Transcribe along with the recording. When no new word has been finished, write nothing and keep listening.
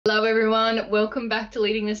Hello, everyone. Welcome back to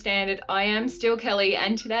Leading the Standard. I am still Kelly,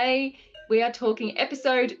 and today we are talking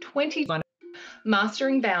episode 21,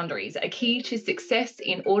 Mastering Boundaries, a key to success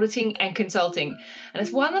in auditing and consulting. And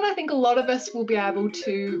it's one that I think a lot of us will be able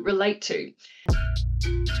to relate to.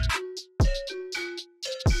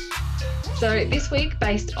 So this week,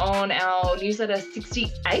 based on our newsletter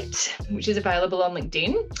 68, which is available on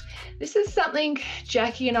LinkedIn, this is something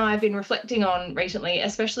Jackie and I have been reflecting on recently,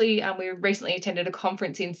 especially we recently attended a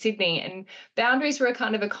conference in Sydney, and boundaries were a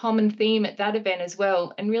kind of a common theme at that event as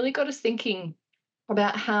well, and really got us thinking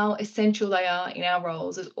about how essential they are in our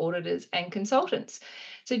roles as auditors and consultants.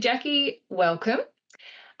 So Jackie, welcome.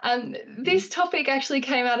 This topic actually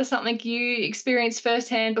came out of something you experienced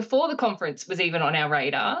firsthand before the conference was even on our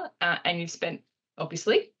radar, and you've spent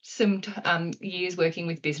obviously some years working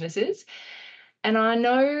with businesses. And I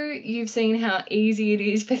know you've seen how easy it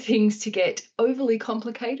is for things to get overly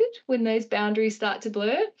complicated when those boundaries start to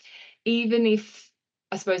blur, even if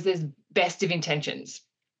I suppose there's best of intentions.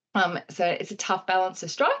 So it's a tough balance to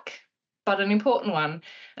strike, but an important one.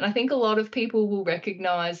 And I think a lot of people will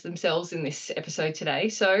recognise themselves in this episode today.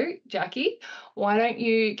 So, Jackie, why don't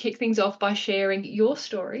you kick things off by sharing your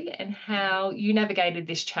story and how you navigated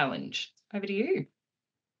this challenge? Over to you.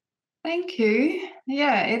 Thank you.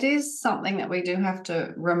 Yeah, it is something that we do have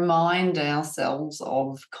to remind ourselves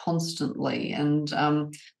of constantly. And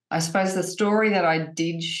I suppose the story that I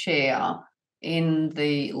did share in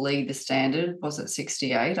the Lead the Standard, was it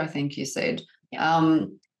 68, I think you said,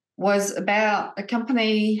 was about a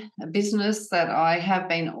company, a business that I have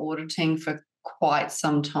been auditing for quite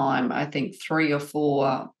some time, I think 3 or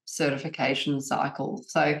 4 certification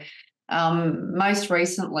cycles. So most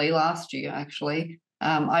recently, last year actually,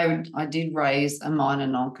 I did raise a minor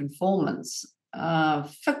non-conformance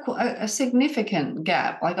for a significant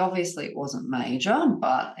gap. Like obviously it wasn't major,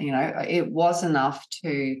 but it was enough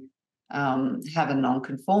to have a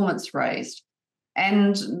non-conformance raised.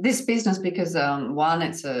 And this business, because one,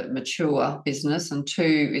 it's a mature business, and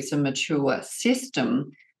two, it's a mature system.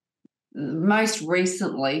 Most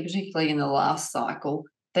recently, particularly in the last cycle,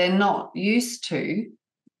 they're not used to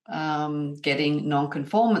getting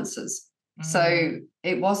non-conformances. So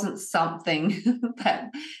it wasn't something that,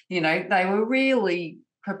 they were really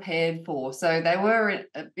prepared for. So they were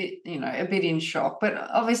a bit in shock. But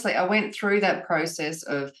obviously I went through that process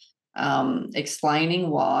of explaining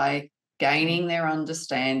why, gaining their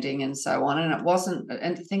understanding and so on. And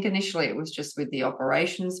I think initially it was just with the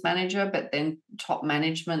operations manager, but then top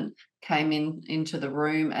management came into the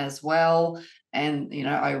room as well. And,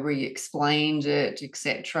 I re-explained it,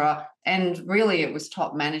 etc. And really it was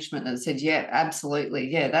top management that said, yeah, absolutely.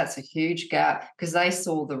 Yeah, that's a huge gap, because they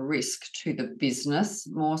saw the risk to the business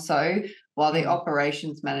more so, while the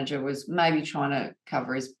operations manager was maybe trying to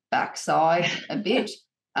cover his backside a bit.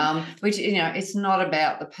 Which, it's not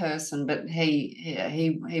about the person, but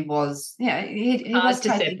he was, he was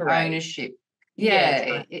taking ownership.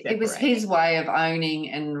 Yeah, it was his way of owning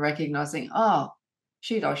and recognizing, oh,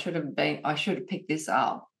 shoot, I should have picked this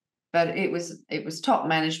up. But it was top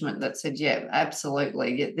management that said, yeah,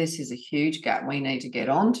 absolutely, this is a huge gap. We need to get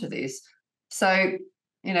onto this. So,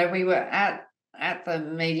 we were at the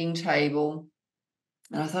meeting table,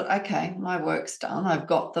 and I thought, okay, my work's done. I've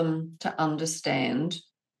got them to understand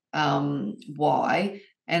why.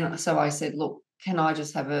 And so I said, look, can I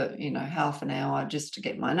just have a half an hour just to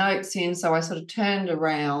get my notes in? So I sort of turned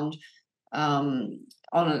around on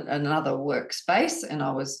another workspace, and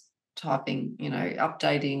I was typing,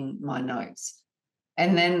 updating my notes.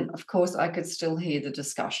 And then, of course, I could still hear the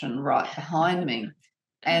discussion right behind me.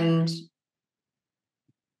 And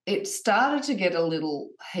it started to get a little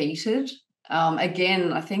heated.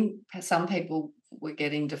 Again, I think some people were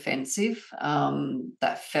getting defensive,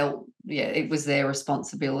 that felt, it was their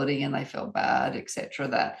responsibility and they felt bad, etc.,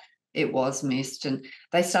 that it was missed. And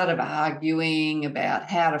they started arguing about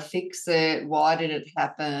how to fix it, why did it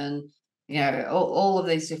happen, all of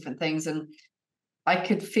these different things. And I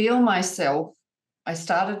could feel myself, I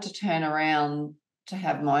started to turn around to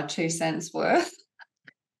have my 2 cents worth.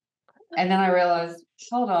 And then I realized,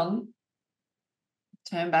 hold on,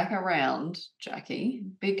 turn back around, Jackie,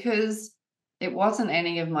 because it wasn't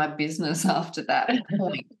any of my business after that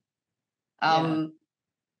point.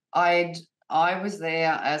 I was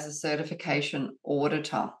there as a certification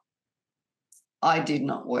auditor. I did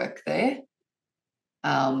not work there.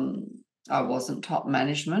 I wasn't top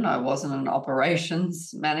management. I wasn't an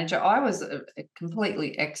operations manager. I was a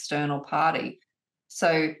completely external party.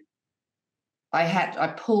 So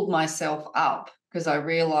I pulled myself up, because I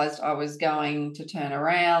realized I was going to turn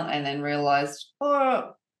around, and then realized,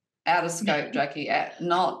 oh, out of scope, Jackie,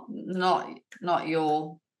 not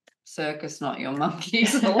your circus, not your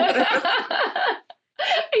monkeys, or whatever.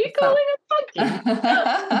 Are you calling us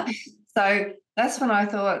monkeys? So that's when I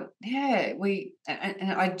thought, yeah,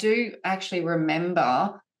 and I do actually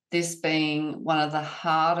remember this being one of the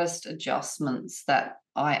hardest adjustments that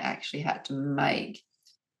I actually had to make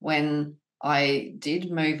when I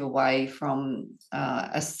did move away from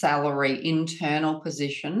a salary internal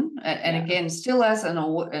position, and again, still as an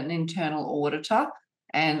internal auditor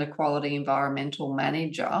and a quality environmental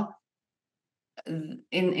manager.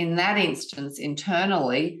 In that instance,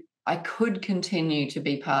 internally, I could continue to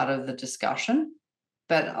be part of the discussion,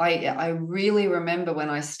 but I really remember when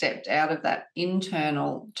I stepped out of that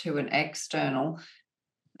internal to an external,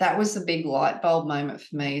 that was the big light bulb moment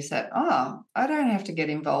for me, is that, I don't have to get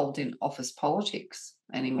involved in office politics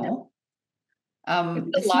anymore.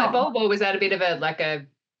 The light bulb, or was that a bit of a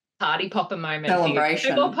party popper moment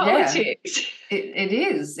celebration? For you? Politics. Yeah, it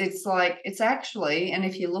is. It's like, it's actually, and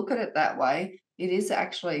if you look at it that way, it is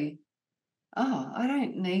actually, I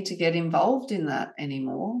don't need to get involved in that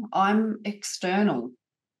anymore. I'm external.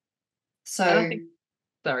 So,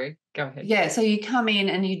 sorry, go ahead. Yeah, so you come in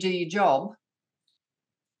and you do your job,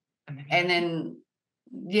 and then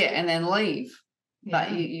leave. Yeah.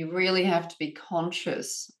 But you really have to be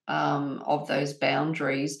conscious of those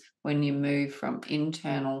boundaries when you move from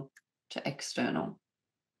internal to external.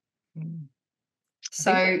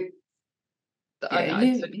 So, I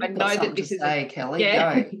know that this is Kelly.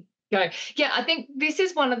 Go. Yeah, I think this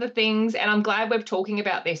is one of the things, and I'm glad we're talking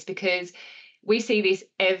about this, because we see this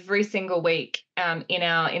every single week in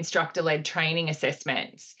our instructor-led training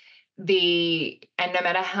assessments. And no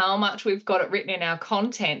matter how much we've got it written in our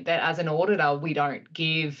content that as an auditor we don't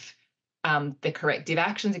give the corrective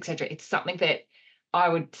actions, etc., it's something that I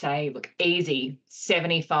would say, look, easy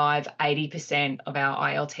 75-80% of our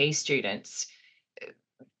ILT students,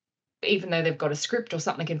 even though they've got a script or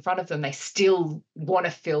something in front of them, they still want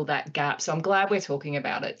to fill that gap. So I'm glad we're talking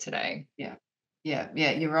about it today. Yeah,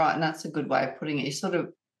 you're right. And that's a good way of putting it. You sort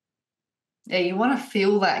of, you want to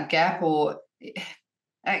fill that gap, or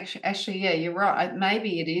actually, you're right.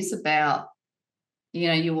 Maybe it is about,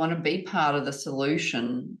 you want to be part of the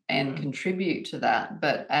solution and contribute to that.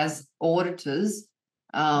 But as auditors,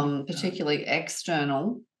 particularly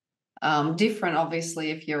external, different, obviously,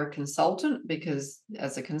 if you're a consultant, because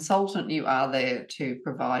as a consultant, you are there to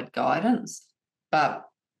provide guidance. But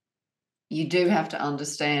you do have to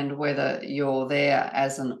understand whether you're there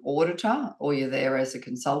as an auditor or you're there as a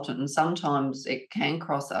consultant. And sometimes it can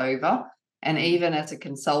cross over. And even as a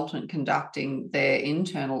consultant conducting their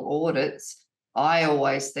internal audits, I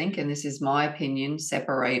always think, and this is my opinion,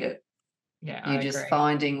 separate it. Yeah, you're just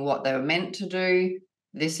finding what they were meant to do.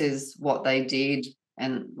 This is what they did,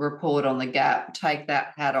 and report on the gap, take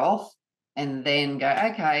that hat off, and then go,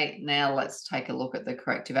 okay, now let's take a look at the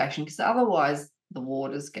corrective action, because otherwise the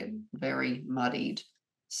waters get very muddied.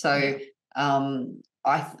 So again,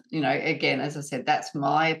 as I said, that's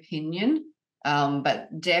my opinion.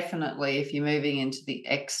 But definitely if you're moving into the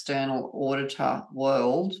external auditor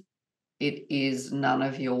world, it is none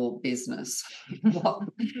of your business.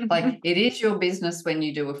 Like, it is your business when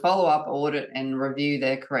you do a follow-up audit and review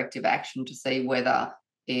their corrective action to see whether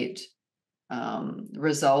it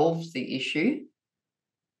resolved the issue,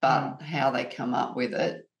 but how they come up with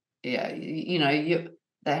it,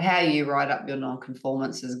 how you write up your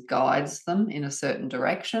non-conformances guides them in a certain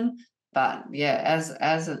direction. But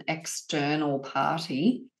as an external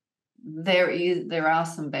party, there are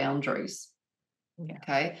some boundaries.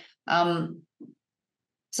 Okay.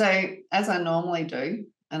 So as I normally do,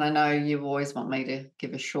 and I know you always want me to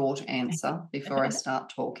give a short answer before I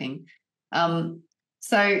start talking.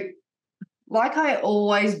 So like I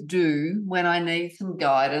always do when I need some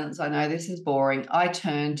guidance, I know this is boring, I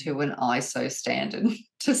turn to an ISO standard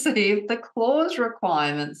to see if the clause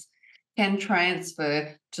requirements can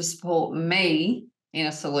transfer to support me in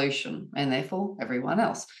a solution, and therefore everyone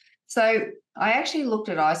else. So I actually looked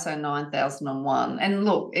at ISO 9001, and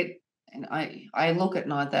look, I look at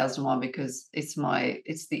 9001 because it's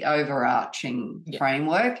the overarching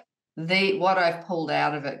framework. What I've pulled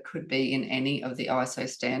out of it could be in any of the ISO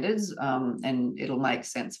standards, and it'll make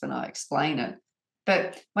sense when I explain it.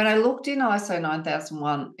 But when I looked in ISO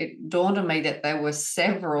 9001, it dawned on me that there were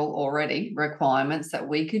several already requirements that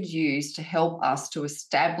we could use to help us to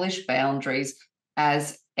establish boundaries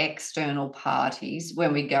as external parties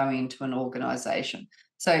when we go into an organisation.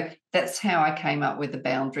 So that's how I came up with the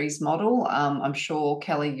boundaries model. I'm sure,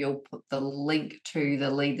 Kelly, you'll put the link to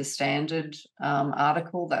the Lead the Standard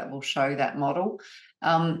article that will show that model.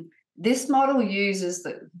 This model uses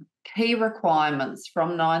the key requirements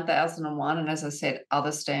from 9001, and as I said,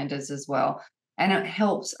 other standards as well. And it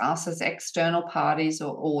helps us as external parties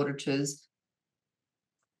or auditors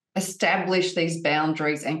establish these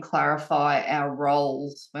boundaries and clarify our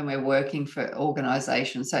roles when we're working for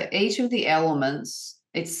organisations. So each of the elements,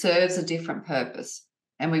 it serves a different purpose,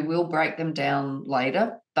 and we will break them down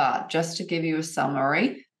later. But just to give you a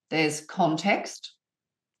summary, there's context,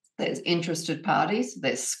 there's interested parties,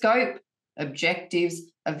 there's scope, objectives,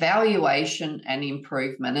 evaluation, and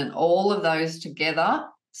improvement. And all of those together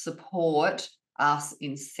support us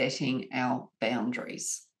in setting our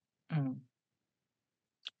boundaries. Mm.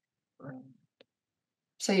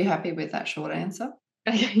 So you're happy with that short answer?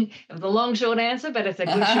 It was a long, short answer, but it's a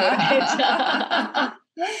good short answer.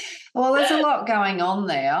 Well, there's a lot going on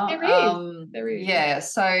there. There is. Yeah.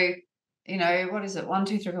 So, what is it? 1,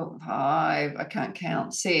 2, 3, 4, 5. I can't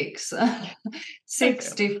count. 6.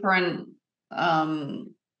 6 different,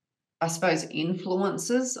 I suppose,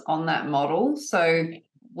 influences on that model. So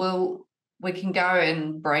we can go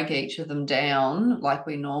and break each of them down like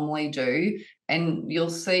we normally do. And you'll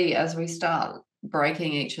see as we start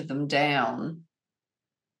breaking each of them down,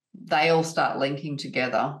 they all start linking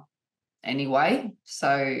together anyway.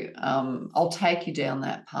 So I'll take you down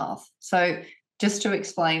that path. So just to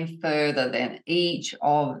explain further, then, each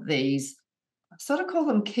of these, I sort of call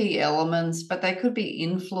them key elements, but they could be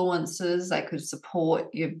influences. They could support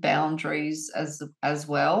your boundaries as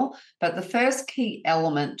well. But the first key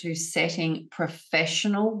element to setting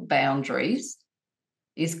professional boundaries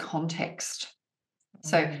is context.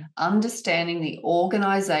 So understanding the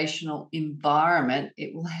organizational environment,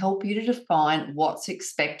 it will help you to define what's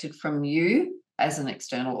expected from you as an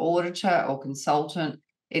external auditor or consultant.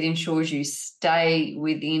 It ensures you stay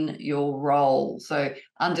within your role. So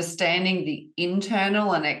understanding the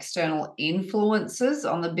internal and external influences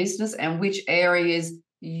on the business and which areas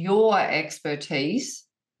your expertise,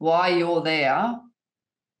 why you're there,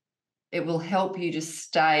 it will help you to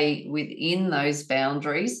stay within those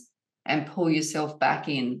boundaries and pull yourself back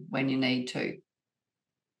in when you need to.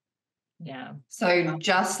 Yeah. So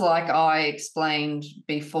just like I explained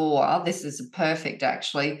before, this is perfect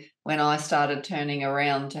actually, when I started turning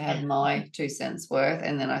around to have my 2 cents worth,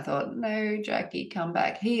 and then I thought, no, Jackie, come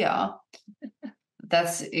back here.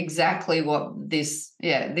 That's exactly what this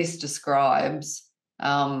describes.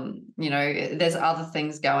 There's other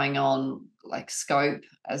things going on like scope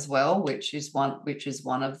as well, which is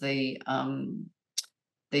one of the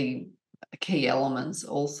key elements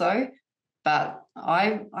also. But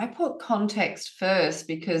I put context first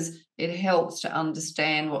because it helps to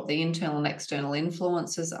understand what the internal and external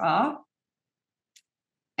influences are.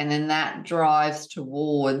 And then that drives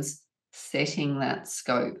towards setting that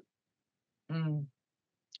scope.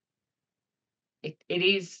 It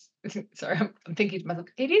is, sorry, I'm thinking to myself,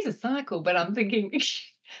 it is a cycle, but I'm thinking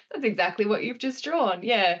that's exactly what you've just drawn.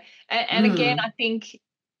 Yeah. And again, I think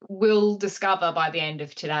we'll discover by the end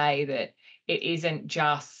of today that it isn't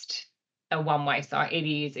just a one-way cycle. It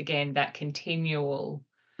is, again, that continual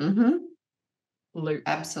loop.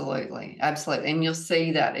 Absolutely. And you'll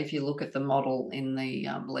see that if you look at the model in the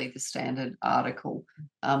Lead the Standard article,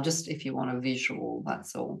 just if you want a visual,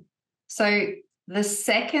 that's all. So the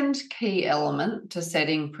second key element to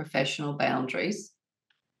setting professional boundaries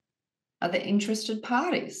are the interested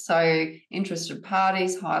parties. So interested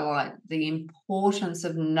parties highlight the importance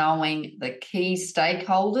of knowing the key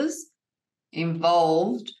stakeholders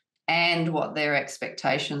involved and what their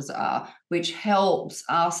expectations are, which helps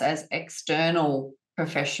us as external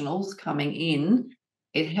professionals coming in.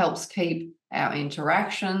 It helps keep our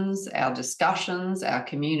interactions, our discussions, our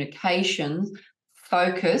communications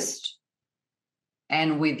focused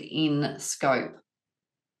and within scope.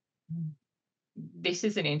 This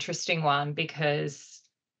is an interesting one because,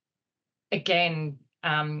 again,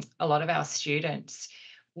 a lot of our students,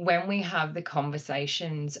 when we have the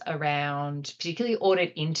conversations around particularly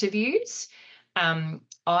audit interviews,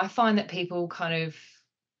 I find that people kind of,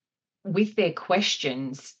 with their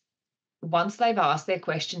questions, once they've asked their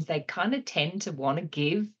questions, they kind of tend to want to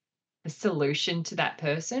give the solution to that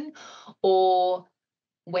person. Or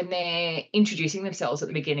when they're introducing themselves at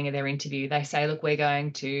the beginning of their interview, they say, look, we're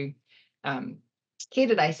going to here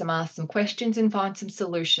today ask some questions and find some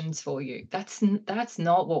solutions for you. That's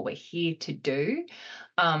not what we're here to do.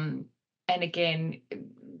 And again,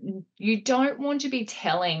 you don't want to be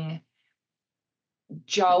telling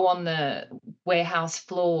Joe on the warehouse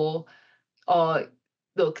floor, oh,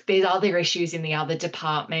 look, there's other issues in the other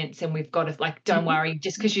departments, and we've got to, don't worry,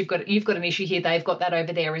 just because you've got an issue here, they've got that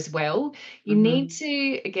over there as well. You need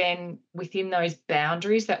to, again, within those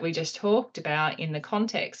boundaries that we just talked about in the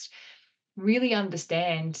context, really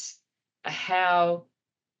understand how,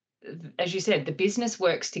 as you said, the business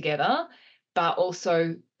works together, but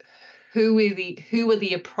also who are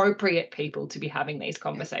the appropriate people to be having these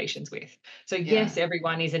conversations with. So yes,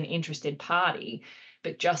 everyone is an interested party,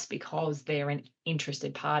 but just because they're an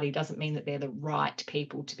interested party doesn't mean that they're the right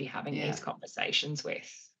people to be having these conversations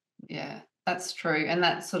with. Yeah, that's true. And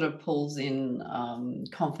that sort of pulls in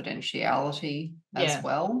confidentiality as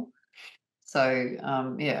well. So,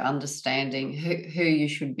 understanding who you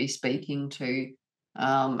should be speaking to,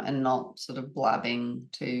 and not sort of blabbing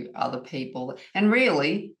to other people. And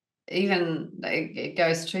really, even it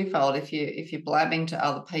goes twofold. If you're blabbing to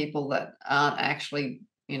other people that aren't actually,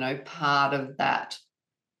 part of that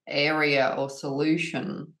area or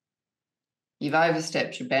solution, you've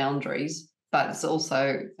overstepped your boundaries. But it's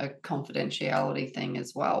also a confidentiality thing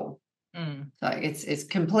as well. So it's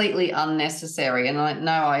completely unnecessary. And I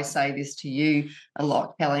know I say this to you a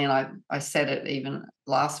lot, Kelly, and I said it even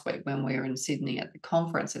last week when we were in Sydney at the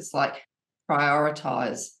conference. It's like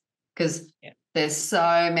prioritize, because there's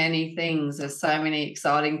so many things, there's so many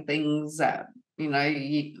exciting things that,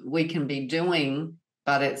 we can be doing,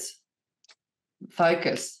 but it's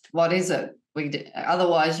focus. What is it?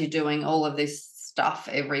 Otherwise you're doing all of this stuff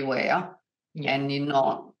everywhere. And you're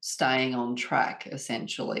not staying on track,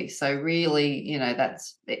 essentially. So really,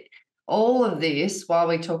 that's it. All of this, while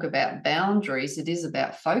we talk about boundaries, it is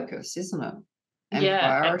about focus, isn't it? And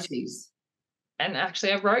priorities. And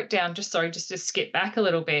actually, I wrote down, just to skip back a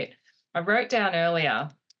little bit, I wrote down earlier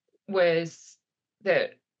was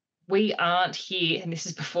that we aren't here, and this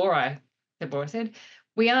is before I said,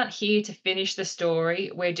 we aren't here to finish the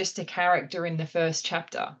story. We're just a character in the first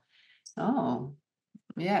chapter. Oh,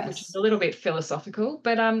 yes. Which is a little bit philosophical,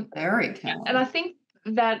 but very cool. And I think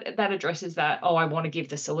that addresses that. Oh, I want to give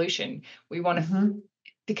the solution. We want to,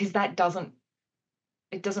 because it doesn't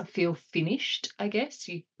feel finished. I guess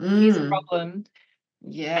here's a problem,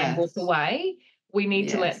 and walk away. We need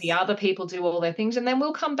to let the other people do all their things, and then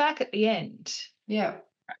we'll come back at the end. Yeah,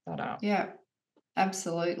 wrap that up. Yeah,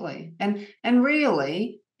 absolutely. And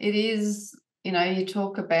really, it is. You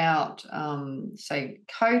talk about, say,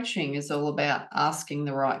 coaching is all about asking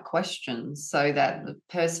the right questions so that the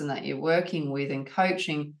person that you're working with and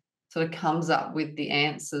coaching sort of comes up with the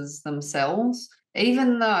answers themselves.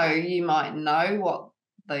 Even though you might know what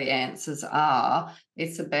the answers are,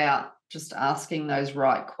 it's about just asking those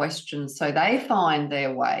right questions so they find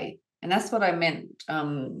their way. And that's what I meant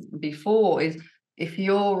before, is if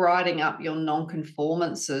you're writing up your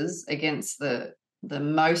non-conformances against the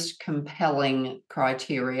most compelling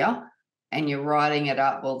criteria and you're writing it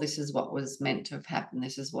up, well, this is what was meant to have happened,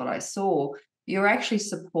 this is what I saw, you're actually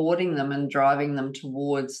supporting them and driving them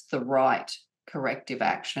towards the right corrective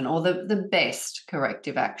action, or the best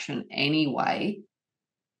corrective action anyway.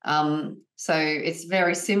 So it's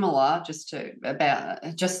very similar, just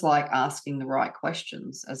like asking the right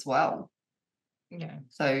questions as well.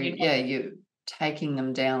 So you're taking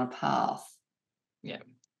them down a path.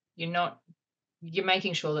 You're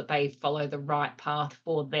making sure that they follow the right path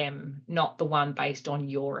for them, not the one based on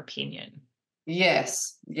your opinion.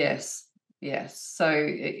 Yes. So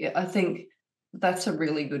I think that's a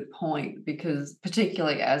really good point, because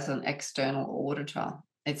particularly as an external auditor,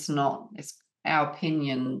 our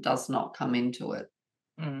opinion does not come into it.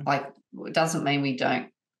 Like, it doesn't mean we don't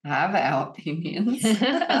have our opinions,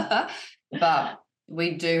 but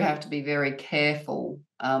we do have to be very careful.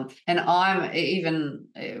 And I'm even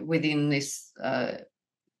within this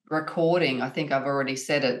recording, I think I've already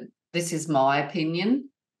said it, this is my opinion,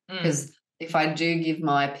 because if I do give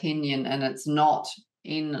my opinion and it's not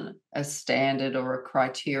in a standard or a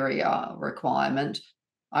criteria requirement,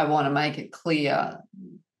 I want to make it clear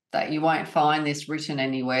that you won't find this written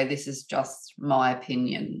anywhere. This is just my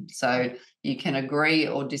opinion. So you can agree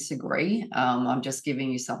or disagree. I'm just giving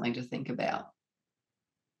you something to think about.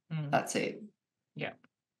 That's it. Yeah.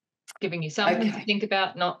 Giving you something to think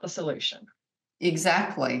about, not the solution.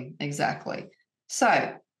 Exactly.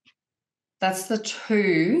 So that's the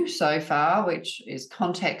two so far, which is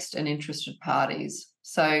context and interested parties.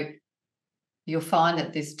 So you'll find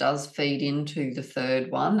that this does feed into the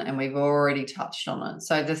third one, and we've already touched on it.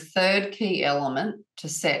 So the third key element to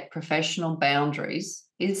set professional boundaries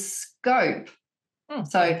is scope.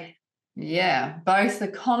 So, both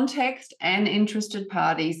the context and interested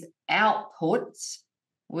parties' outputs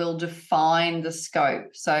will define the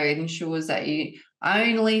scope. So it ensures that you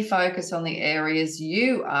only focus on the areas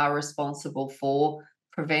you are responsible for,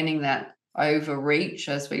 preventing that overreach,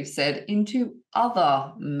 as we've said, into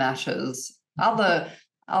other matters,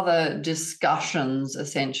 other discussions,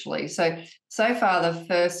 essentially. So far, the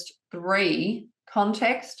first three,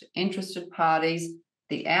 context, interested parties,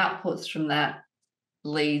 the outputs from that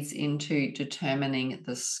leads into determining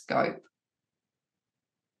the scope.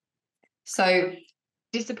 So,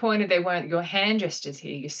 Disappointed there weren't your hand gestures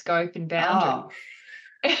here, your scope and boundary.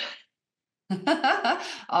 oh,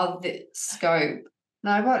 of the scope.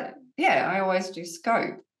 No, but yeah, I always do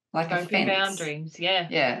scope, like a Scope and fence. boundaries, yeah.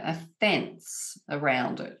 Yeah, a fence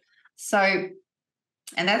around it. So,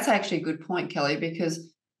 and that's actually a good point, Kelly,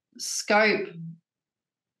 because scope,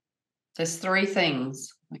 there's three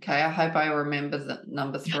things. Okay, I hope I remember the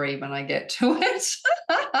number 3 when I get to it.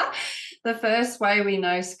 The first way we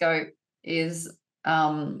know scope is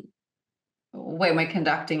when we're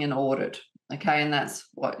conducting an audit. Okay, and that's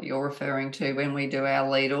what you're referring to when we do our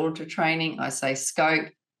lead auditor training. I say scope.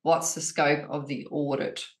 What's the scope of the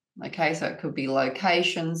audit? Okay, so it could be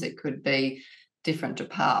locations, it could be different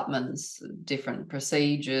departments, different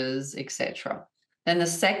procedures, etc. Then the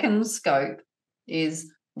second scope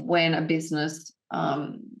is when a business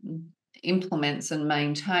implements and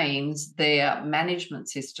maintains their management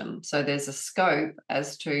system. So there's a scope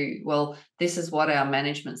as to, well, this is what our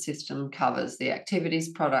management system covers: the activities,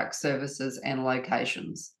 products, services, and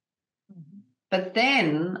locations. Mm-hmm. But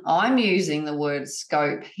then I'm using the word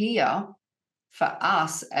scope here for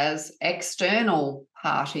us as external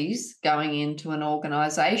parties going into an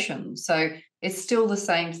organisation. So it's still the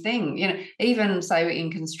same thing. You know, even say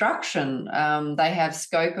in construction, they have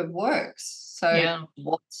scope of works. So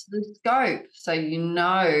what's the scope? So you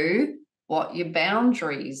know what your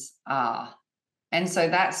boundaries are. And so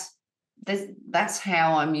that's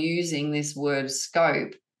how I'm using this word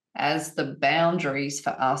scope as the boundaries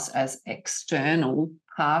for us as external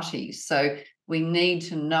parties. So we need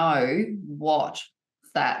to know what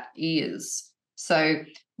that is. So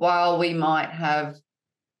while we might have,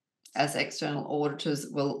 as external auditors,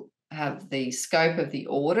 we'll have the scope of the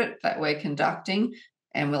audit that we're conducting,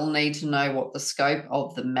 and we'll need to know what the scope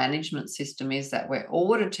of the management system is that we're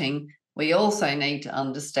auditing. We also need to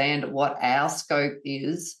understand what our scope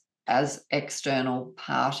is as external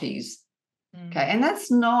parties. Okay, and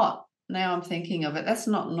that's not, now I'm thinking of it, that's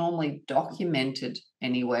not normally documented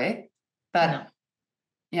anywhere. But,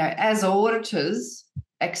 you know, as auditors,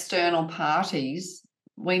 external parties,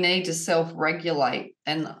 we need to self-regulate.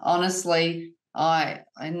 And honestly, I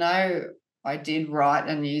know I did write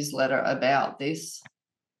a newsletter about this,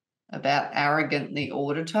 about Arrogant the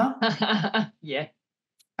Auditor. Yeah.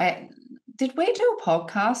 Did we do a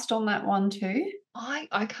podcast on that one too?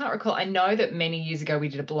 I can't recall. I know that many years ago we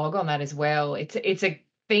did a blog on that as well. It's a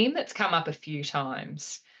theme that's come up a few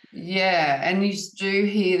times. Yeah, and you do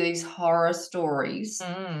hear these horror stories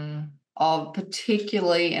of,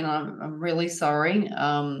 particularly, and I'm really sorry,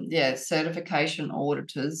 certification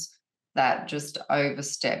auditors that just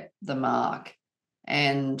overstep the mark.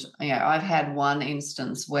 And you know, I've had one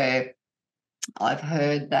instance where I've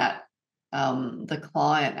heard that the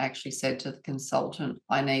client actually said to the consultant,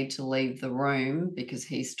 "I need to leave the room because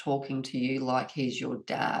he's talking to you like he's your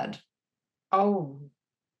dad." Oh.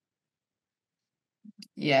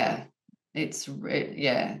 Yeah,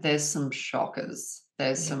 there's some shockers.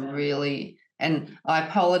 There's some really, and I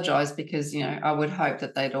apologize because, you know, I would hope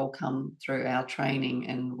that they'd all come through our training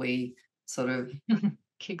and we sort of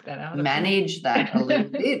kick that out, manage that a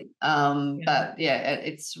little bit. But yeah,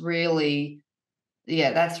 it's really,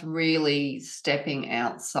 that's really stepping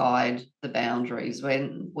outside the boundaries.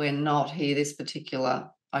 When we're not here, this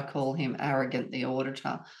particular, I call him Arrogant the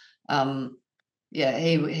Auditor.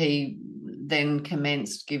 He then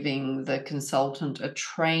commenced giving the consultant a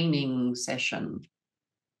training session.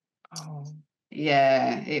 Oh.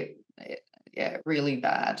 Yeah, really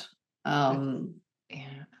bad.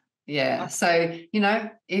 Yeah. So, you know,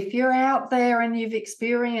 if you're out there and you've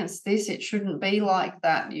experienced this, it shouldn't be like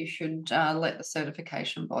that. You should let the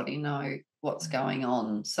certification body know what's going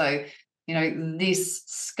on. So, you know, this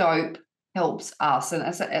scope helps us. And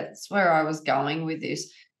that's where I was going with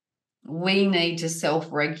this. We need to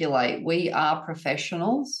self-regulate. We are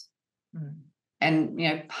professionals. And, you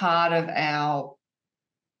know, part of our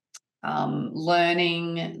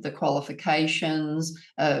learning, the qualifications,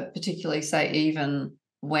 particularly, say, even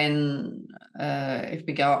when if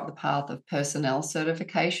we go up the path of personnel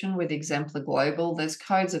certification with Exemplar Global, there's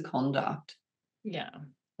codes of conduct. Yeah.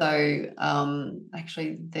 So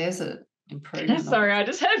actually, there's an improvement. Sorry, I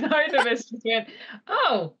just had note of it.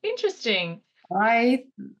 Oh, interesting. I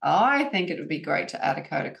think it would be great to add a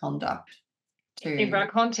code of conduct in our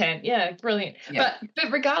content. Yeah, brilliant. Yeah. But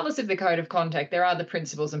regardless of the code of conduct, there are the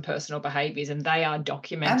principles and personal behaviours, and they are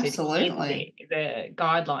documented Absolutely in the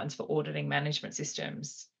guidelines for auditing management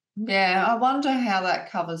systems. Yeah, I wonder how that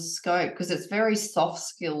covers scope, because it's very soft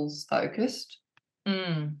skills focused.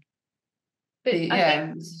 But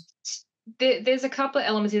there's a couple of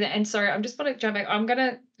elements in there. And sorry, I'm just want to jump back. I'm going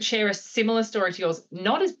to share a similar story to yours,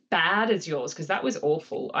 not as bad as yours, because that was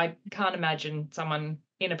awful. I can't imagine someone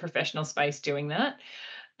in a professional space doing that.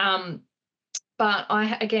 But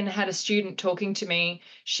I, again, had a student talking to me.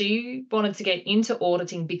 She wanted to get into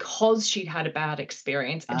auditing because she'd had a bad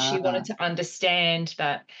experience, and she wanted to understand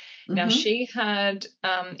that. Now, she had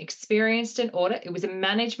experienced an audit. It was a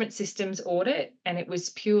management systems audit, and it was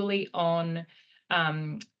purely on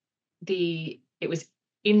it was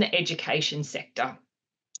in the education sector.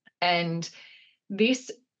 And this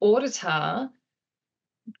auditor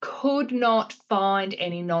could not find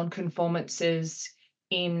any non-conformances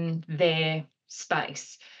in their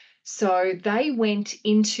space. So they went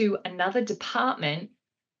into another department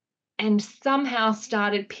and somehow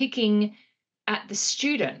started picking at the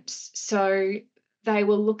students. So they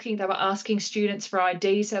were asking students for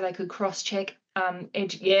ID so they could cross-check.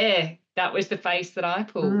 Yeah, that was the face that I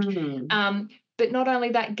pulled. But not only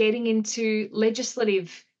that, getting into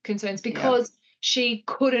legislative concerns because she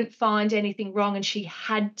couldn't find anything wrong and she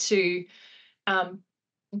had to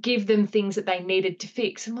give them things that they needed to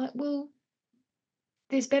fix. I'm like, well,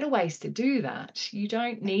 there's better ways to do that. You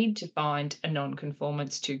don't need to find a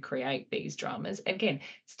non-conformance to create these dramas. Again,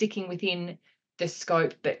 sticking within the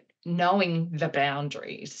scope, but knowing the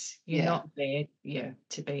boundaries. You're not there,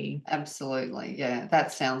 to be. Absolutely. Yeah.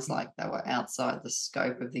 That sounds like they were outside the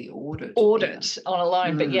scope of the audit. On a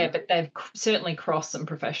loan, but they've certainly crossed some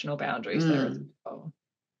professional boundaries there as well.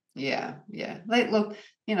 Yeah. Look,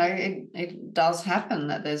 it does happen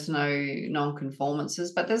that there's no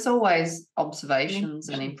non-conformances, but there's always observations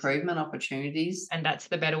and improvement opportunities. And that's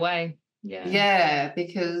the better way. Yeah,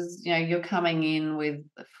 because you're coming in with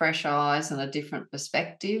fresh eyes and a different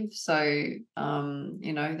perspective. So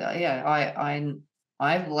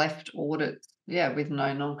I've left audits with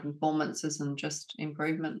no non-conformances and just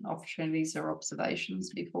improvement opportunities or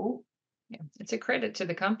observations before. Yeah, it's a credit to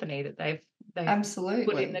the company that they've absolutely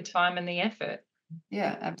put in the time and the effort.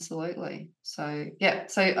 Yeah, absolutely. So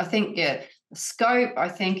I think the scope I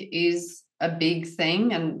think is a big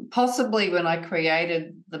thing, and possibly when I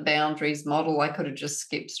created the boundaries model I could have just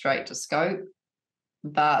skipped straight to scope,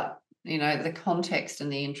 but the context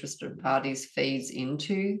and the interested parties feeds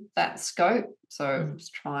into that scope. So I was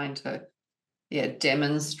trying to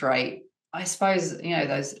demonstrate, I suppose,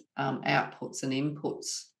 those outputs and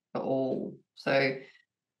inputs for all. So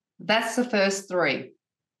that's the first three.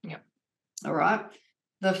 All right.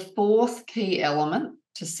 The fourth key element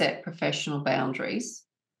to set professional boundaries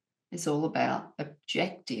is all about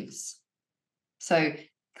objectives. So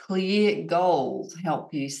clear goals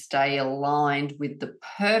help you stay aligned with the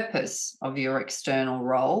purpose of your external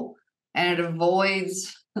role, and it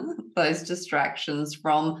avoids those distractions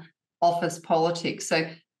from office politics. So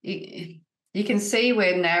you can see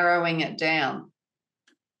we're narrowing it down.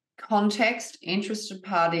 Context, interested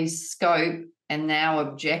parties, scope, and now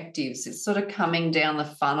objectives. It's sort of coming down the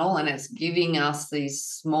funnel and it's giving us these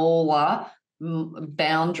smaller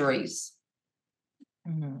boundaries.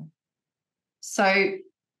 So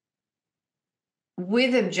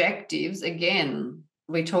with objectives, again,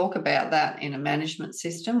 we talk about that in a management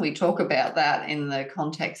system. We talk about that in the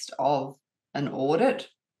context of an audit.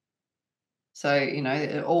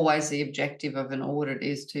 So, always the objective of an audit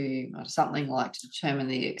is to something like to determine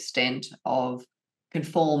the extent of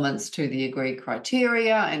conformance to the agreed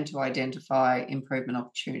criteria and to identify improvement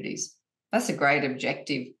opportunities. That's a great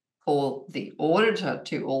objective for the auditor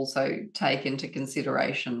to also take into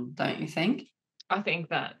consideration, don't you think? I think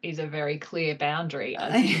that is a very clear boundary.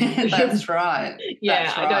 That's right. Yeah,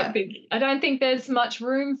 that's right. I don't think there's much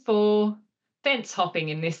room for fence hopping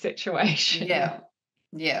in this situation.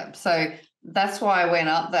 Yeah. So that's why I went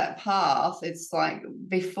up that path. It's like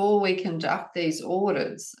before we conduct these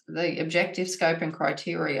audits, the objective, scope, and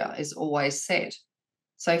criteria is always set.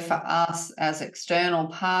 So for us as external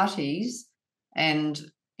parties and,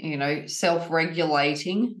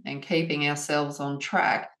 self-regulating and keeping ourselves on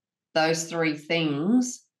track, those three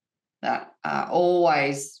things that are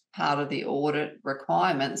always part of the audit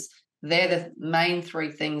requirements, they're the main three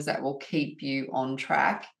things that will keep you on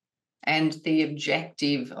track. And the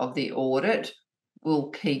objective of the audit will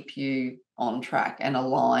keep you on track and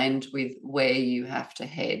aligned with where you have to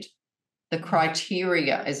head. The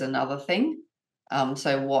criteria is another thing.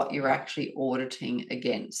 So what you're actually auditing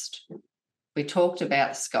against. We talked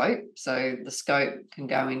about scope. So the scope can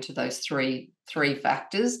go into those three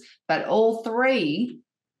factors, but all three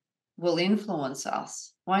will influence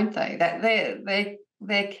us, won't they? That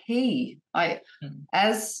they're key.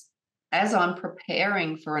 As I'm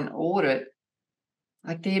preparing for an audit,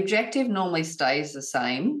 like the objective normally stays the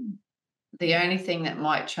same, The only thing that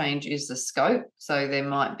might change is the scope. So there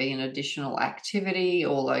might be an additional activity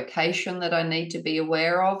or location that I need to be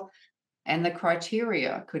aware of. And the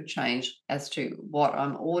criteria could change as to what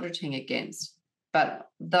I'm auditing against. But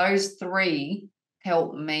those three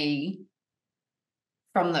help me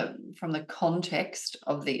from the context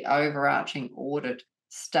of the overarching audit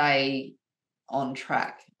stay on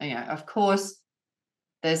track. Of course,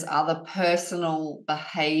 there's other personal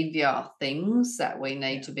behavior things that we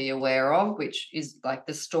need to be aware of, which is like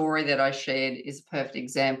the story that I shared is a perfect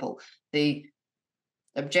example. The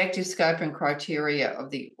objective scope and criteria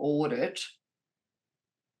of the audit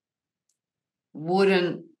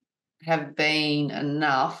wouldn't have been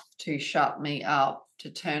enough to shut me up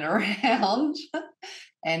to turn around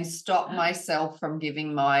and stop myself from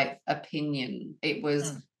giving my opinion. It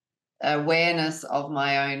was awareness of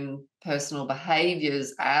my own personal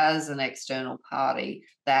behaviors as an external party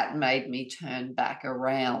that made me turn back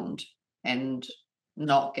around and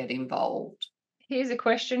not get involved. Here's a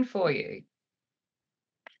question for you.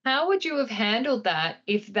 How would you have handled that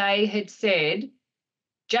if they had said,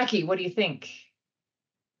 Jackie, what do you think?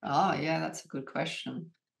 Oh, yeah, that's a good question.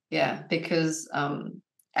 Yeah, because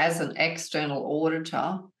as an external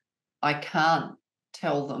auditor, I can't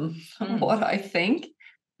tell them what I think.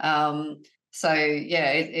 So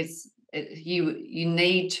yeah, you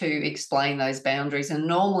need to explain those boundaries, and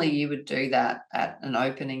normally you would do that at an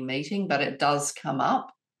opening meeting, but it does come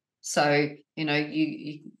up. So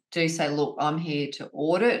you do say, look, I'm here to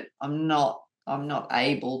audit. I'm not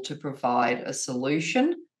able to provide a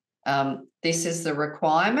solution. This is the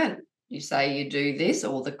requirement. You say you do this,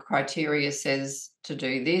 or the criteria says to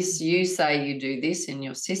do this. You say you do this in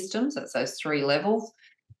your systems. That's those 3 levels.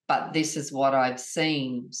 But this is what I've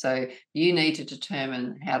seen. So you need to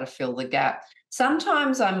determine how to fill the gap.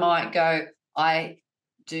 Sometimes I might go, I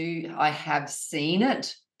have seen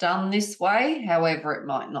it done this way. However, it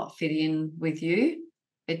might not fit in with you.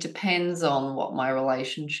 It depends on what my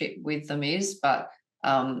relationship with them is. But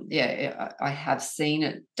I have seen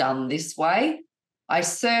it done this way. I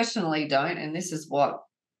certainly don't, and this is what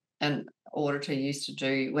an auditor used to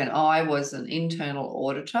do when I was an internal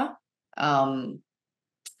auditor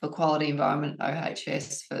for Quality Environment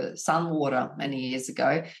OHS for Sunwater many years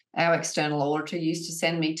ago. Our external auditor used to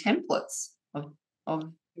send me templates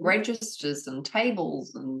of registers and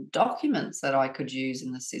tables and documents that I could use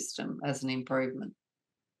in the system as an improvement.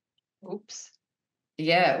 Oops.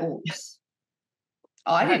 Yeah, oops.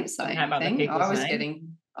 I didn't say anything.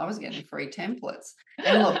 I was getting free templates.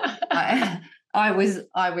 And look, I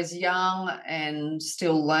was young and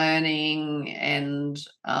still learning, and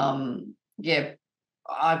I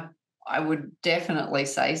would definitely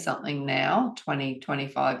say something now, 20,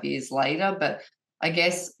 25 years later, but I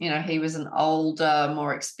guess, he was an older,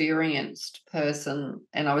 more experienced person,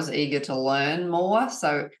 and I was eager to learn more.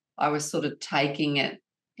 So I was sort of taking it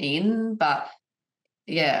in, but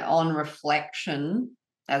yeah, on reflection,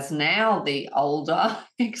 as now the older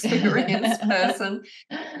experienced person,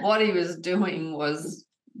 what he was doing was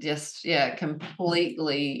just,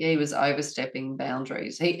 completely, he was overstepping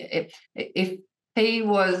boundaries. If he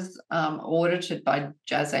was audited by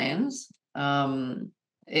Jazans,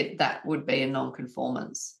 that would be a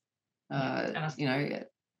non-conformance.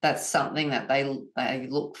 That's something that they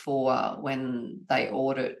look for when they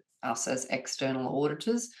audit us as external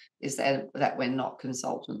auditors, is that we're not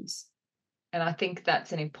consultants. And I think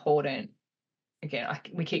that's an important, again,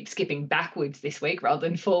 we keep skipping backwards this week rather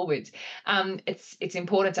than forwards. It's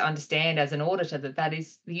important to understand as an auditor that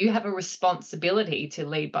is, you have a responsibility to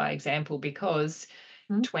lead by example, because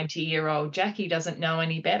 20-year-old Jackie doesn't know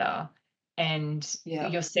any better. And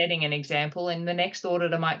you're setting an example, and the next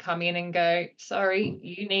auditor might come in and go, sorry,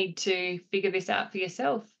 you need to figure this out for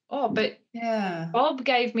yourself. Oh, but Bob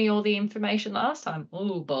gave me all the information last time.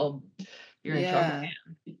 Oh, Bob, you're in trouble now.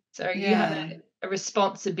 So you have a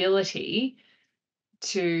responsibility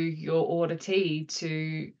to your auditee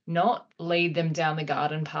to not lead them down the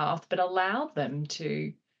garden path, but allow them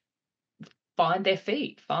to find their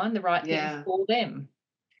feet, find the right thing for them.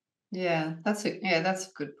 Yeah, that's a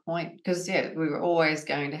good point, because we were always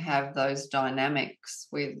going to have those dynamics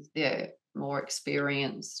with more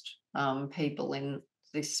experienced people in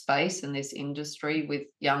this space and this industry, with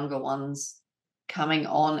younger ones coming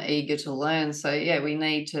on eager to learn. So we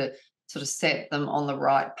need to sort of set them on the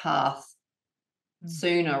right path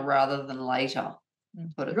sooner rather than later.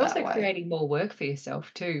 Put it You're that also way. creating more work for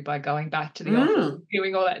yourself too by going back to the office,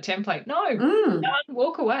 doing all that template. No, done,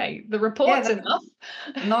 walk away. The report's enough.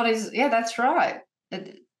 That's right.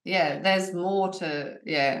 There's more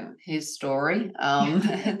to his story.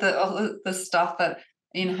 The stuff that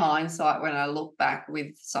in hindsight, when I look back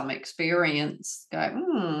with some experience, go, I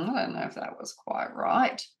don't know if that was quite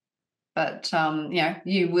right. But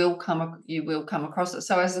you will come across it.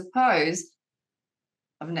 So I suppose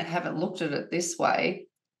I haven't looked at it this way.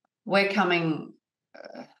 We're coming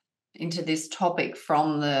into this topic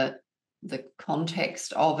from the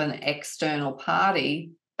context of an external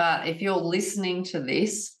party. But if you're listening to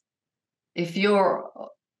this, if you're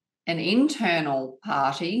an internal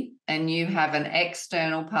party and you have an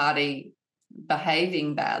external party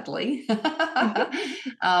behaving badly,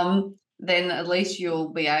 then at least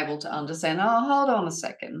you'll be able to understand, oh, hold on a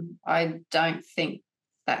second, I don't think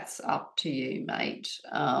that's up to you, mate,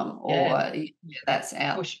 or that's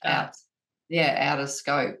out of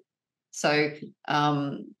scope. So,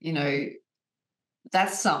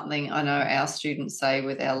 that's something I know our students say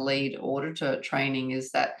with our lead auditor training,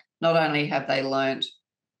 is that not only have they learnt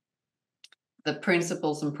the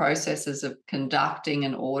principles and processes of conducting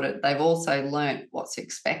an audit, they've also learnt what's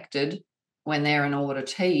expected when they're an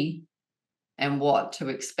auditee and what to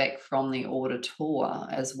expect from the auditor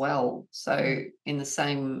as well. So in the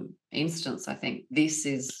same instance, I think this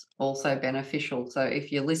is also beneficial. So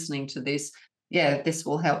if you're listening to this, this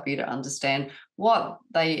will help you to understand what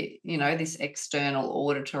this external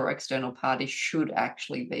auditor or external party should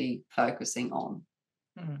actually be focusing on.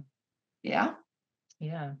 Yeah.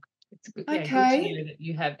 It's good. Okay. Good to know that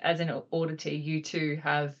you have, as an auditor, you too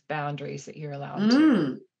have boundaries that you're allowed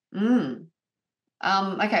to.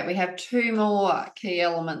 Okay, we have 2 more key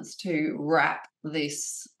elements to wrap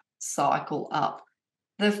this cycle up.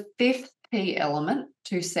 The 5th key element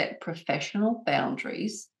to set professional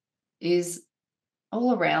boundaries is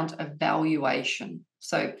all around evaluation.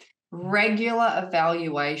 So regular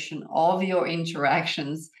evaluation of your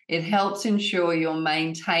interactions, it helps ensure you're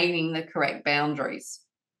maintaining the correct boundaries.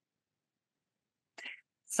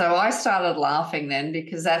 So I started laughing then,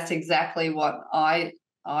 because that's exactly what I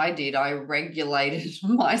did. I regulated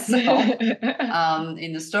myself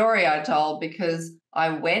in the story I told, because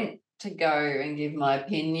I went to go and give my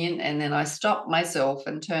opinion, and then I stopped myself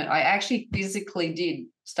and turned. I actually physically did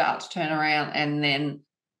start to turn around and then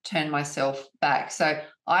turn myself back. So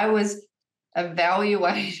I was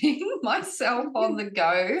evaluating myself on the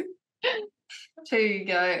go to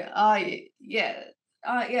go,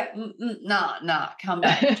 nah, come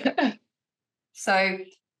back. So,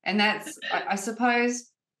 and that's, I suppose,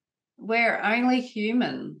 we're only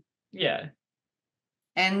human. Yeah.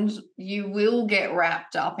 And you will get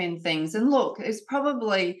wrapped up in things. And look, it's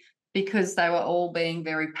probably because they were all being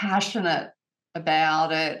very passionate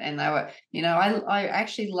about it. And they were, I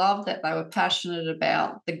actually love that they were passionate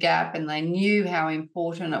about the gap, and they knew how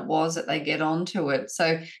important it was that they get onto it.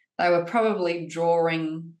 So they were probably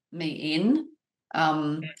drawing me in.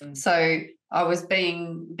 So I was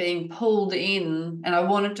being pulled in, and I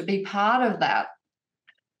wanted to be part of that,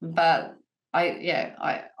 but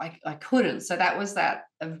I couldn't. So that was that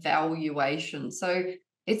evaluation. So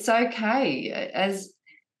it's okay, as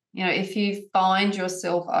if you find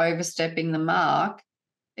yourself overstepping the mark,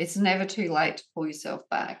 it's never too late to pull yourself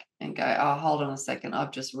back and go, oh, hold on a second,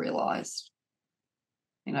 I've just realized.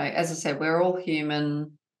 As I said, we're all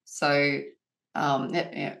human. So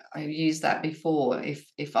I used that before.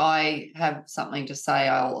 If I have something to say,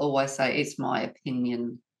 I'll always say it's my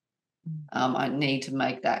opinion. I need to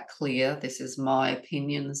make that clear. This is my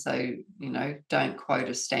opinion. So, don't quote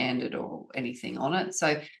a standard or anything on it.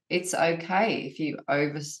 So it's okay if you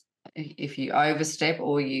overstep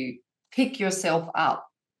or you pick yourself up.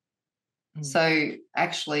 So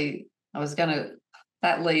actually,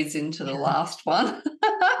 that leads into the last one.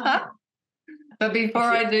 But before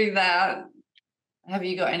I do that, have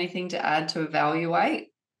you got anything to add to evaluate?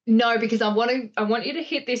 No, because I want you to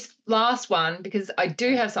hit this last one, because I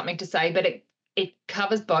do have something to say, but it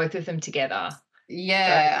covers both of them together.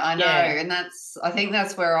 Yeah, so, I know. Yeah. And I think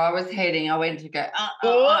that's where I was heading. I went to go,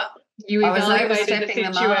 you evaluated the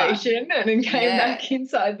situation and then came back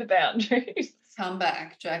inside the boundaries. Come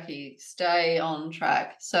back, Jackie, stay on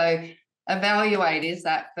track. So evaluate is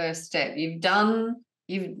that first step. You've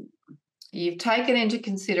taken into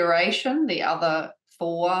consideration the other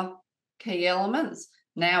 4 key elements.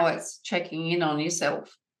 Now it's checking in on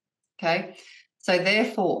yourself. Okay. So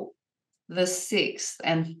therefore, the 6th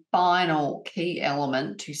and final key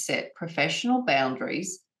element to set professional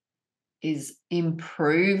boundaries is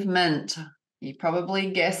improvement. You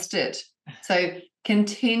probably guessed it. So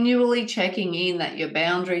continually checking in that your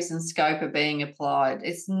boundaries and scope are being applied.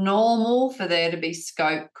 It's normal for there to be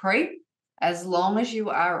scope creep, as long as you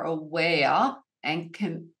are aware and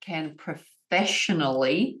can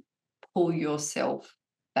professionally pull yourself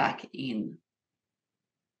back in.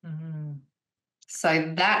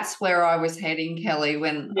 So that's where I was heading, Kelly,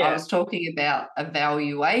 when I Yeah. was talking about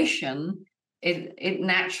evaluation. It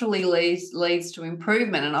naturally leads to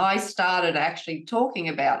improvement. And I started actually talking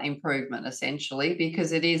about improvement essentially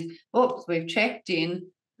because it is, oops, we've checked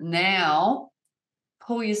in. Now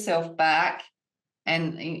pull yourself back.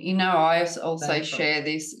 And, I also That's right. share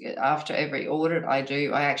this after every audit I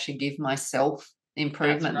do. I actually give myself That's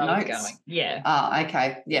improvement where I was notes. going. Yeah.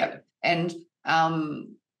 Okay. Yeah. And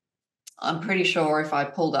I'm pretty sure if I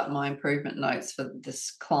pulled up my improvement notes for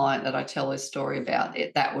this client that I tell this story about,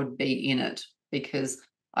 that would be in it because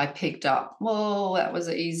I picked up, well, that was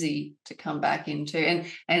easy to come back into.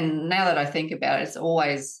 And now that I think about it, it's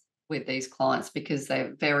always with these clients because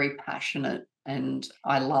they're very passionate and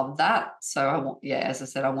I love that. So I want, as I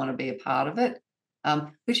said, I want to be a part of it,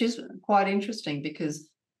 which is quite interesting because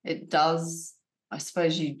it does, I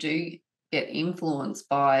suppose you do get influenced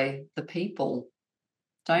by the people,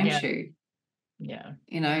 Yeah. don't you? Yeah.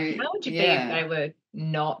 You know, How would you be if they yeah, were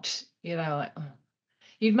not, like, oh,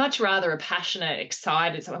 you'd much rather a passionate,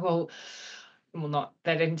 excited, well, not,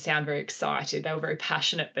 they didn't sound very excited. They were very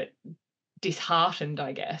passionate, but disheartened,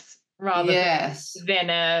 I guess, rather yes, than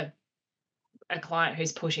a client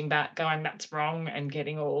who's pushing back, going, that's wrong, and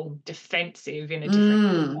getting all defensive in a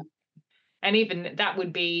different. mm, And even that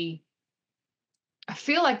would be, I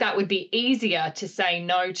feel like that would be easier to say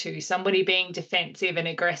no to somebody being defensive and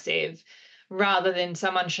aggressive rather than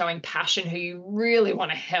someone showing passion who you really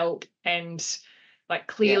want to help and like yeah,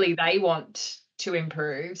 clearly they want to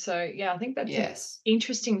improve. So yeah, I think that's an yes,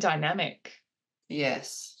 interesting dynamic.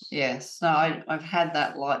 yes. No, I've had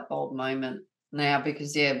that light bulb moment now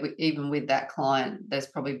because even with that client, there's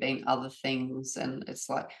probably been other things, and it's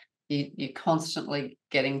like you're constantly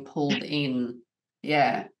getting pulled in.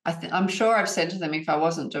 Yeah, I'm sure I've said to them, if I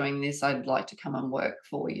wasn't doing this, I'd like to come and work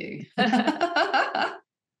for you.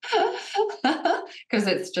 Because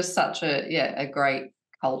it's just such a great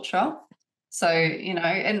culture. So,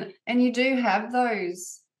 and you do have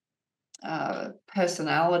those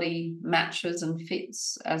personality matches and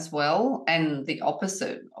fits as well, and the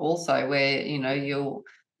opposite also, where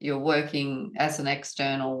you're working as an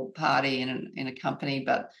external party in a company,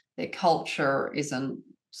 but their culture isn't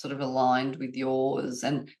sort of aligned with yours,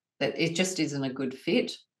 and that it just isn't a good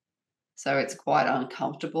fit. So it's quite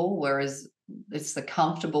uncomfortable, whereas it's the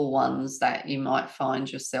comfortable ones that you might find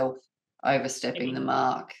yourself overstepping the Getting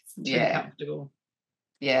mark. too Yeah. comfortable.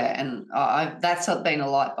 Yeah. And that's been a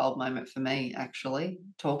light bulb moment for me, actually,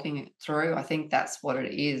 talking it through. I think that's what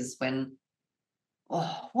it is when,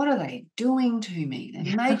 oh, what are they doing to me?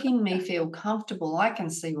 They're making me feel comfortable. I can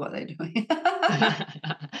see what they're doing.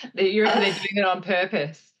 You reckon they're doing it on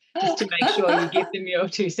purpose just to make sure you give them your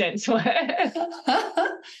 2 cents worth?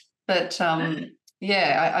 But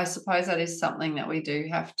I suppose that is something that we do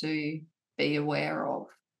have to be aware of.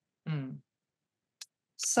 Mm.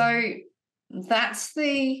 So that's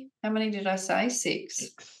how many did I say? Six.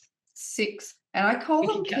 6. Six. And I call We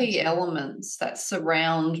can them count key to. elements that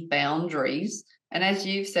surround boundaries. And as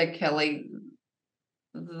you've said, Kelly,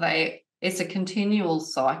 it's a continual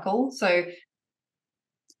cycle. So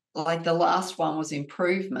like the last one was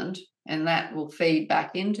improvement, and that will feed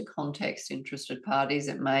back into context interested parties.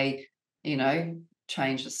 It may,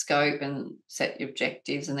 change the scope and set your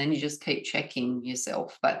objectives, and then you just keep checking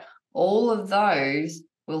yourself. But all of those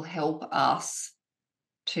will help us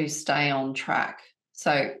to stay on track.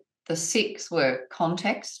 So the 6 were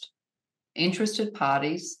context, interested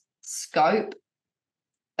parties, scope,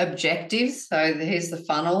 objectives. So here's the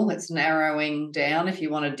funnel. It's narrowing down if you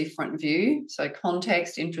want a different view. So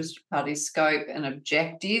context, interested parties, scope, and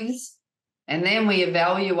objectives. And then we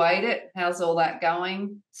evaluate it. How's all that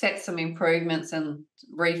going? Set some improvements and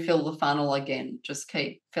refill the funnel again. Just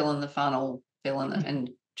keep filling the funnel, filling it, and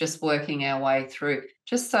just working our way through,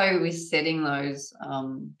 just so we're setting those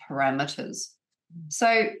parameters.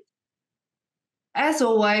 So as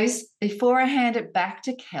always, before I hand it back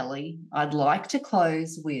to Kelly, I'd like to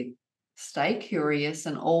close with stay curious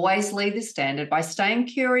and always lead the standard. By staying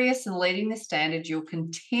curious and leading the standard, you'll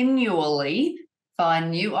continually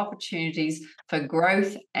find new opportunities for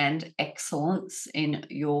growth and excellence in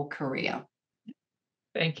your career.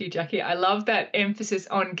 Thank you, Jackie. I love that emphasis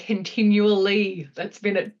on continually. That's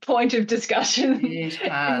been a point of discussion. It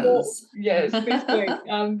has. Yes, this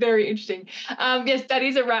week. Very interesting. Yes, that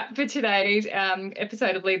is a wrap for today's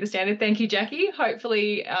episode of Lead the Standard. Thank you, Jackie.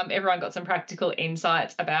 Hopefully everyone got some practical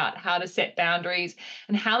insights about how to set boundaries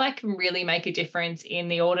and how that can really make a difference in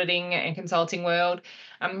the auditing and consulting world.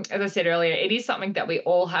 As I said earlier, it is something that we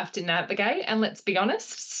all have to navigate. And let's be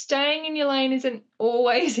honest, staying in your lane isn't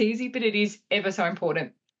always easy, but it is ever so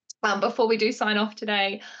important. Before we do sign off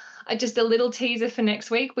today, Just a little teaser for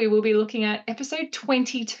next week, we will be looking at episode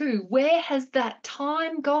 22. Where has that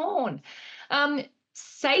time gone?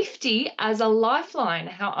 Safety as a lifeline,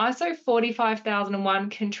 how ISO 45001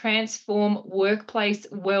 can transform workplace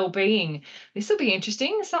well-being. This will be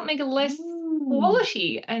interesting, something less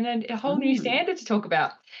quality and a whole new standard to talk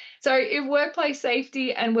about. So if workplace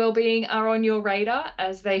safety and well-being are on your radar,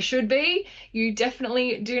 as they should be, you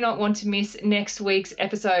definitely do not want to miss next week's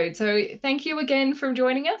episode. So thank you again for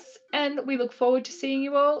joining us, and we look forward to seeing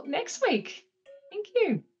you all next week. Thank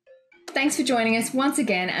you. Thanks for joining us once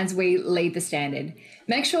again as we lead the standard.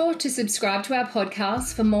 Make sure to subscribe to our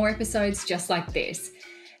podcast for more episodes just like this.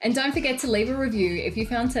 And don't forget to leave a review if you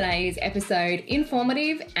found today's episode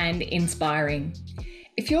informative and inspiring.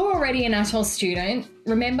 If you're already an ATOL student,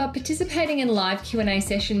 remember participating in live Q&A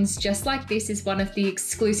sessions just like this is one of the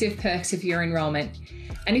exclusive perks of your enrolment.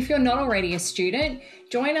 And if you're not already a student,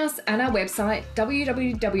 join us at our website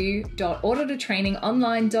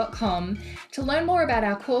www.auditortrainingonline.com to learn more about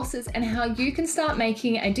our courses and how you can start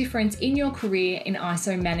making a difference in your career in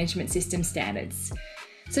ISO management system standards.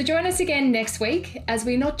 So join us again next week as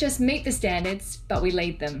we not just meet the standards, but we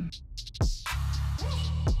lead them.